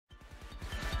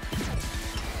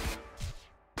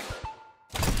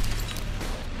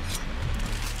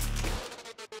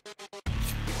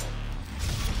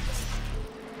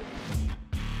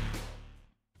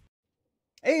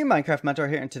Minecraft Mentor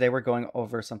here, and today we're going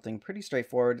over something pretty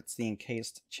straightforward. It's the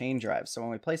encased chain drive. So when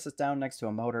we place this down next to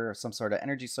a motor or some sort of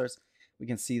energy source, we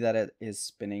can see that it is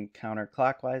spinning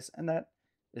counterclockwise, and that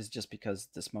is just because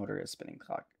this motor is spinning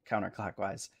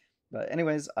counterclockwise. But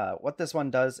anyways, what this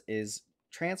one does is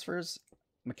transfers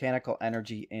mechanical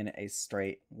energy in a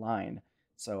straight line.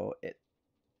 So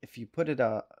if you put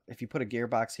a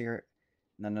gearbox here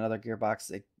and then another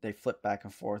gearbox, they flip back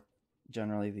and forth.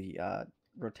 Generally, the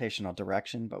rotational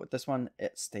direction, but with this one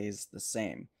it stays the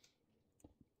same.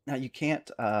 Now you can't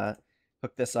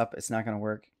hook this up, it's not going to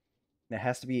work. It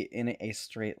has to be in a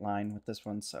straight line with this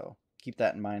one, so keep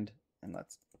that in mind, and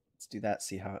let's do that,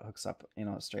 see how it hooks up in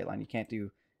a straight line. You can't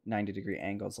do 90-degree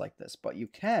angles like this, but you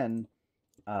can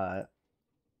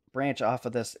branch off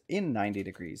of this in 90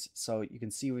 degrees. So you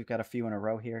can see we've got a few in a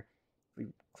row here. If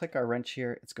we click our wrench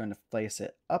here, it's going to place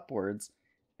it upwards,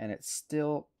 and it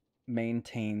still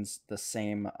maintains the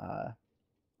same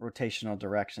rotational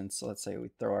direction. So let's say we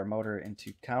throw our motor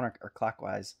into counter or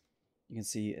clockwise, you can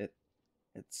see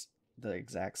it's the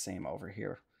exact same over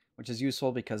here, which is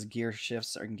useful because gear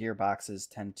shifts or gearboxes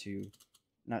tend to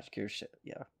not gear shift,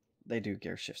 yeah, they do,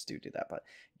 gear shifts do that, but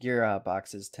gear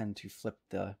boxes tend to flip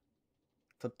the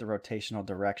rotational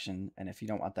direction, and if you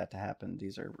don't want that to happen,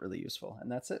 these are really useful.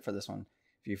 And that's it for this one.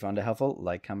 If you found it helpful,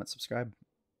 like, comment, subscribe.